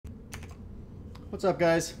What's up,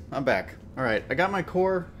 guys? I'm back. All right, I got my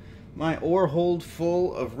ore hold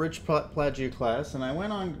full of rich plagioclase, and I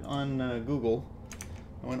went on Google.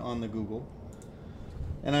 I went on the Google,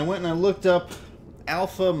 and I went and I looked up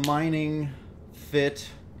Alpha Mining Fit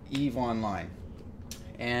Eve Online,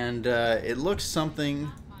 and it looks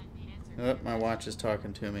something. Oh, my watch is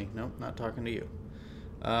talking to me. Nope, not talking to you.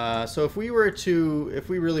 So if we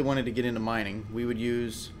really wanted to get into mining, we would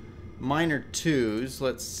use miner 2s.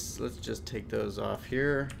 Let's just take those off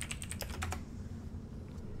here.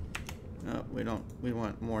 No, we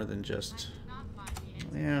want more than just.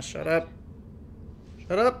 Yeah, shut up.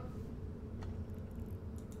 Shut up.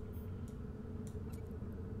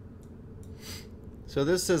 So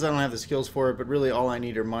this says I don't have the skills for it, but really all I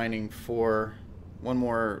need are mining for one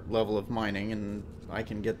more level of mining, and I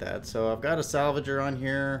can get that. So I've got a salvager on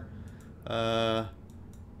here.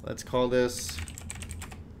 Let's call this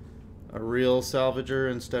a real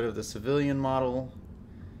salvager instead of the civilian model.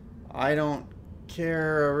 I don't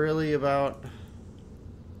care really about,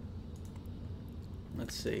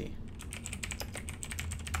 let's see.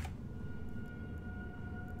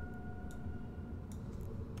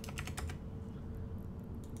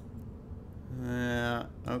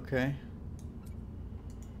 Okay.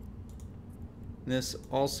 This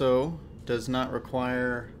also does not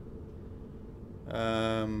require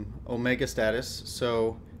omega status,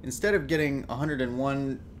 so instead of getting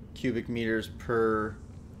 101 cubic meters per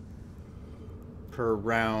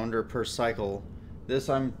round or per cycle, this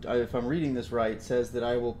if I'm reading this right, says that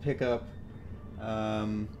I will pick up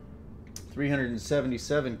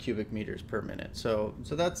 377 cubic meters per minute. So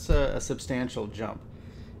that's a substantial jump.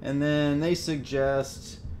 And then they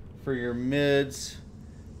suggest for your mids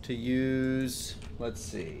to use, let's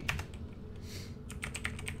see,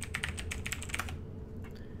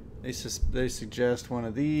 they suggest one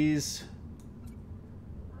of these,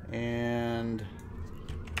 and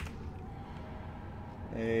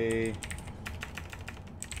they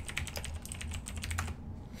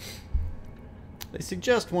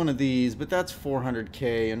suggest one of these, but that's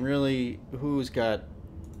 400K, and really, who's got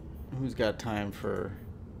time for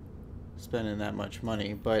spending that much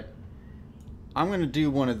money? But I'm going to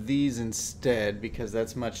do one of these instead because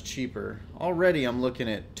that's much cheaper. Already I'm looking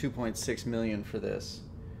at 2.6 million for this.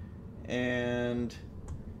 And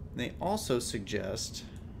they also suggest,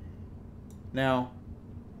 now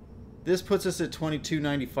this puts us at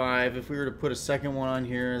 22.95. If we were to put a second one on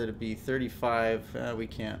here, that'd be 35. We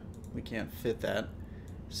can't fit that.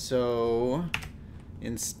 So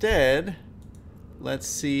instead, let's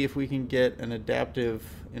see if we can get an adaptive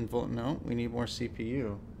no, we need more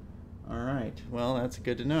CPU. Alright, well, that's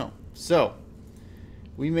good to know. So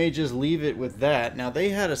we may just leave it with that. Now they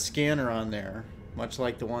had a scanner on there, much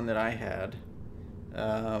like the one that I had.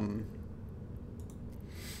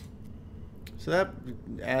 So that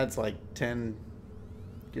adds like 10,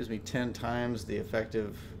 gives me 10 times the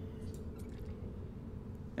effective.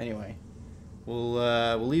 Anyway,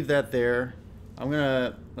 we'll leave that there. I'm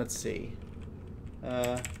gonna, let's see,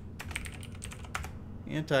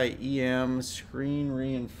 anti-EM screen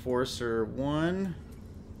reinforcer 1,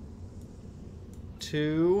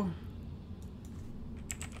 2,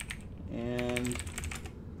 and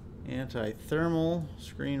anti-thermal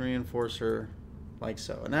screen reinforcer, like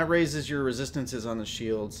so. And that raises your resistances on the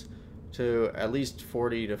shields to at least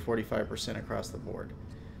 40 to 45% across the board.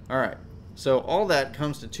 Alright, so all that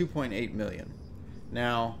comes to 2.8 million.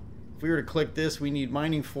 Now, if we were to click this, we need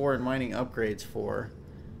mining 4 and mining upgrades 4.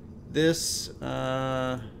 This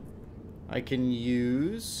I can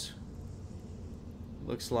use,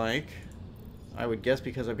 looks like, I would guess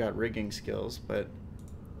because I've got rigging skills, but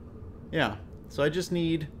yeah. So I just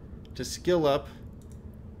need to skill up.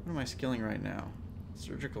 What am I skilling right now?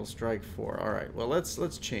 Surgical strike 4. Alright, well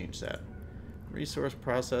let's change that. Resource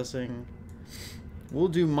processing. We'll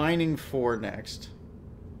do mining 4 next,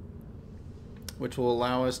 which will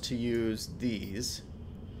allow us to use these.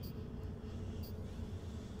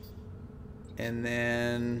 And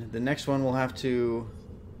then the next one will have to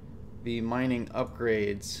be mining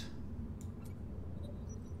upgrades.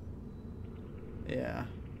 Yeah.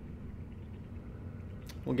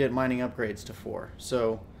 We'll get mining upgrades to 4.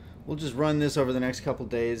 So we'll just run this over the next couple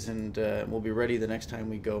days, and we'll be ready the next time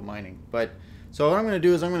we go mining. But so what I'm going to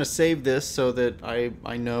do is I'm going to save this so that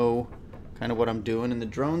I know kind of what I'm doing. And the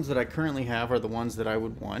drones that I currently have are the ones that I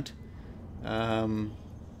would want. I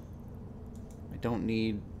don't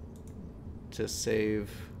need to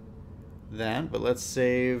save that, but let's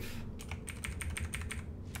save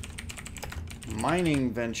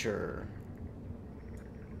mining venture.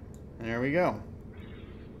 And there we go.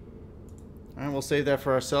 Alright, we'll save that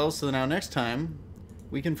for ourselves, so now next time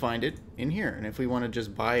we can find it in here. And if we want to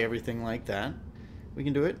just buy everything like that, we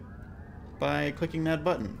can do it by clicking that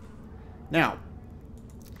button. Now,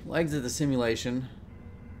 we'll exit the simulation,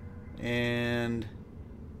 and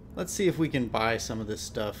let's see if we can buy some of this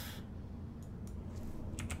stuff,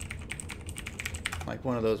 like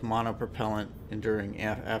one of those monopropellant enduring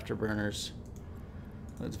afterburners.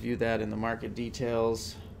 Let's view that in the market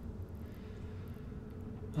details.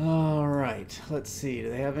 Alright, let's see. Do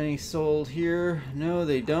they have any sold here? No,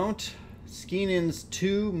 they don't. Skeenan's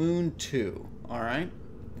 2, Moon 2. Alright,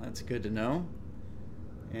 that's good to know.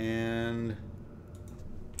 And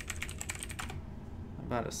how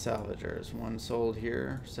about a salvager? There's one sold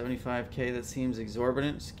here. 75k, that seems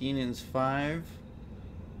exorbitant. Skeenan's 5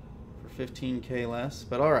 for 15k less.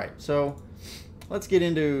 But alright, so let's get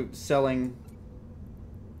into selling.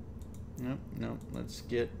 Nope, let's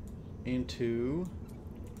get into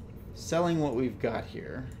selling what we've got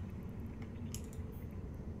here.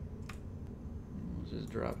 We'll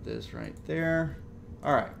just drop this right there.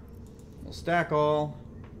 Alright, we'll stack all.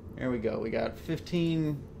 There we go. We got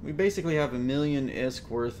 15. We basically have 1 million ISK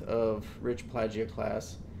worth of rich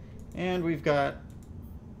plagioclase. And we've got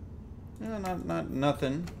not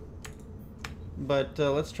nothing. But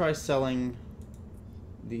let's try selling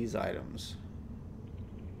these items.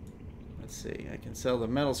 Let's see. I can sell the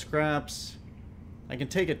metal scraps. I can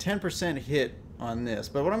take a 10% hit on this,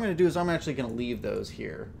 but what I'm going to do is I'm actually going to leave those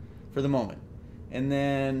here for the moment. And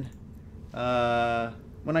then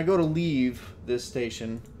when I go to leave this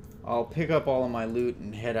station, I'll pick up all of my loot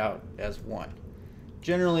and head out as one.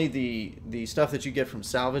 Generally, the stuff that you get from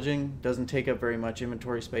salvaging doesn't take up very much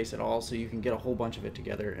inventory space at all, so you can get a whole bunch of it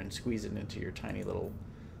together and squeeze it into your tiny little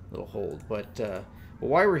hold. But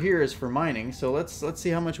why we're here is for mining, so let's see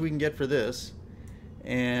how much we can get for this.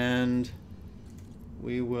 And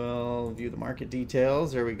we will view the market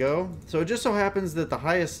details. There we go. So it just so happens that the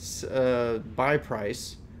highest buy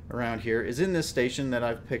price around here is in this station that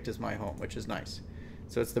I've picked as my home, which is nice.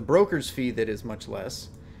 So it's the broker's fee that is much less.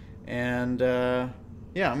 And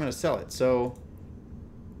yeah, I'm going to sell it. So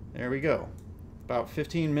there we go. About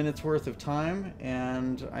 15 minutes worth of time,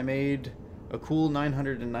 and I made a cool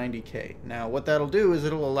 990k. Now what that'll do is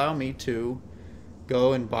it'll allow me to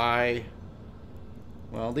go and buy,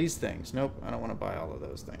 well, these things. Nope, I don't want to buy all of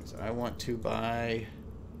those things. I want to buy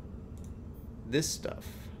this stuff,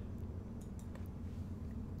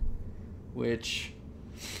 which,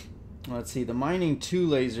 let's see, the mining 2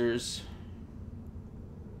 lasers.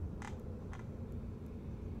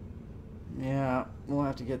 Yeah, we'll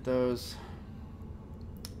have to get those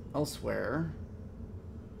elsewhere.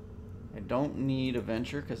 I don't need a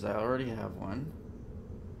venture because I already have one.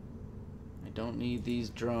 I don't need these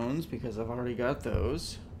drones because I've already got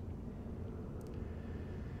those.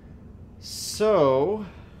 So,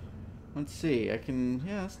 let's see. I can,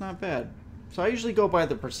 yeah, that's not bad. So I usually go by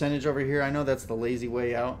the percentage over here. I know that's the lazy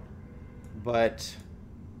way out, but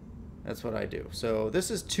that's what I do. So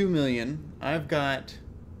this is 2 million. I've got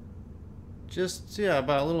just, yeah,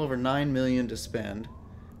 about a little over 9 million to spend.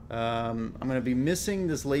 I'm going to be missing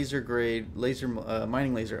this mining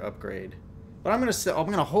laser upgrade, but I'm going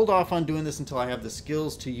to hold off on doing this until I have the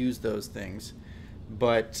skills to use those things.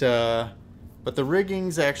 But the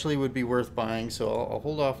riggings actually would be worth buying, so I'll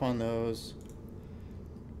hold off on those.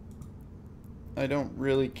 I don't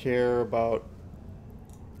really care about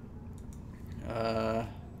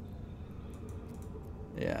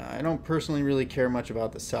yeah, I don't personally really care much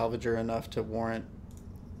about the salvager enough to warrant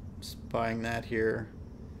buying that here.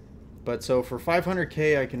 But so for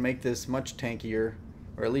 500k I can make this much tankier,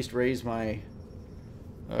 or at least raise my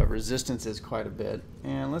resistances quite a bit.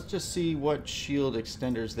 And let's just see what shield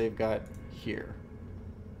extenders they've got here.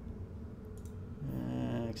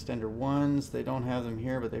 Extender 1s, they don't have them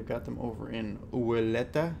here, but they've got them over in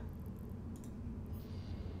Ueleta.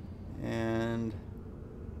 And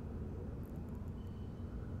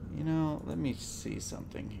you know, let me see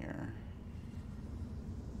something here.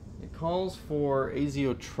 It calls for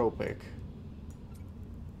azeotropic,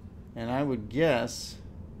 and I would guess,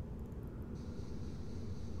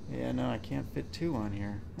 yeah, no, I can't fit 2 on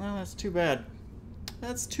here. Well, that's too bad.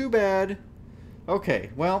 That's too bad.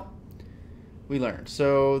 Okay, well, we learned.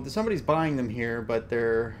 So somebody's buying them here, but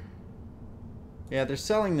they're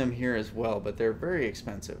selling them here as well, but they're very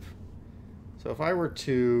expensive. So if I were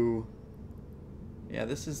to, yeah,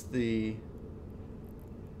 this is the,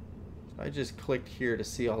 I just clicked here to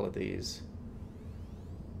see all of these.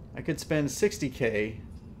 I could spend 60k,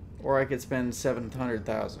 or I could spend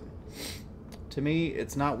 700,000. To me,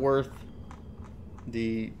 it's not worth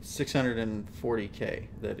the 640k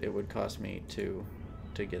that it would cost me to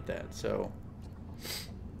get that. So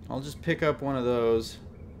I'll just pick up one of those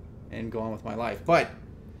and go on with my life. But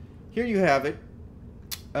here you have it.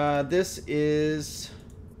 This is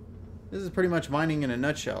pretty much mining in a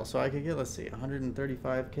nutshell. So I could get, let's see,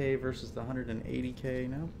 135K versus the 180K.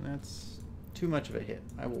 No, that's too much of a hit.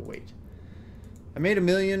 I will wait. I made $1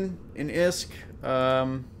 million in ISK.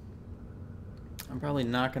 I'm probably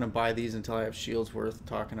not going to buy these until I have shields worth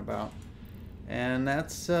talking about. And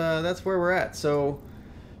that's where we're at. So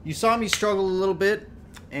you saw me struggle a little bit,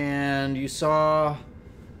 and you saw,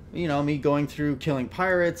 you know, me going through killing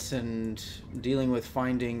pirates and dealing with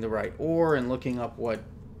finding the right ore and looking up what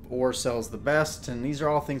ore sells the best. And these are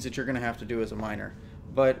all things that you're going to have to do as a miner.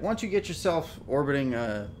 But once you get yourself orbiting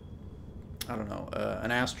I don't know,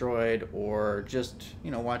 an asteroid, or just,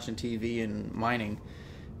 you know, watching TV and mining,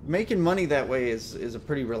 making money that way is a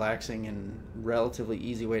pretty relaxing and relatively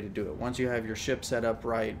easy way to do it. Once you have your ship set up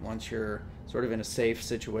right, once you're sort of in a safe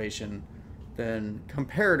situation, then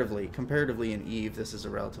comparatively in EVE, this is a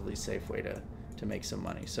relatively safe way to make some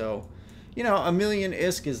money. So, you know, $1 million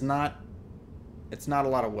ISK is not, it's not a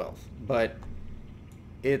lot of wealth, but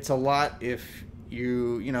it's a lot if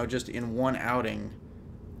you know, just in one outing,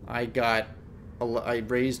 I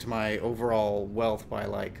raised my overall wealth by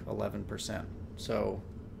like 11%. So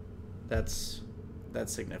that's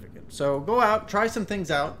significant. So go out, try some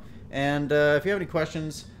things out, and if you have any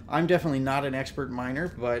questions, I'm definitely not an expert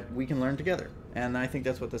miner, but we can learn together, and I think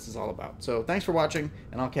that's what this is all about. So thanks for watching,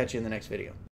 and I'll catch you in the next video.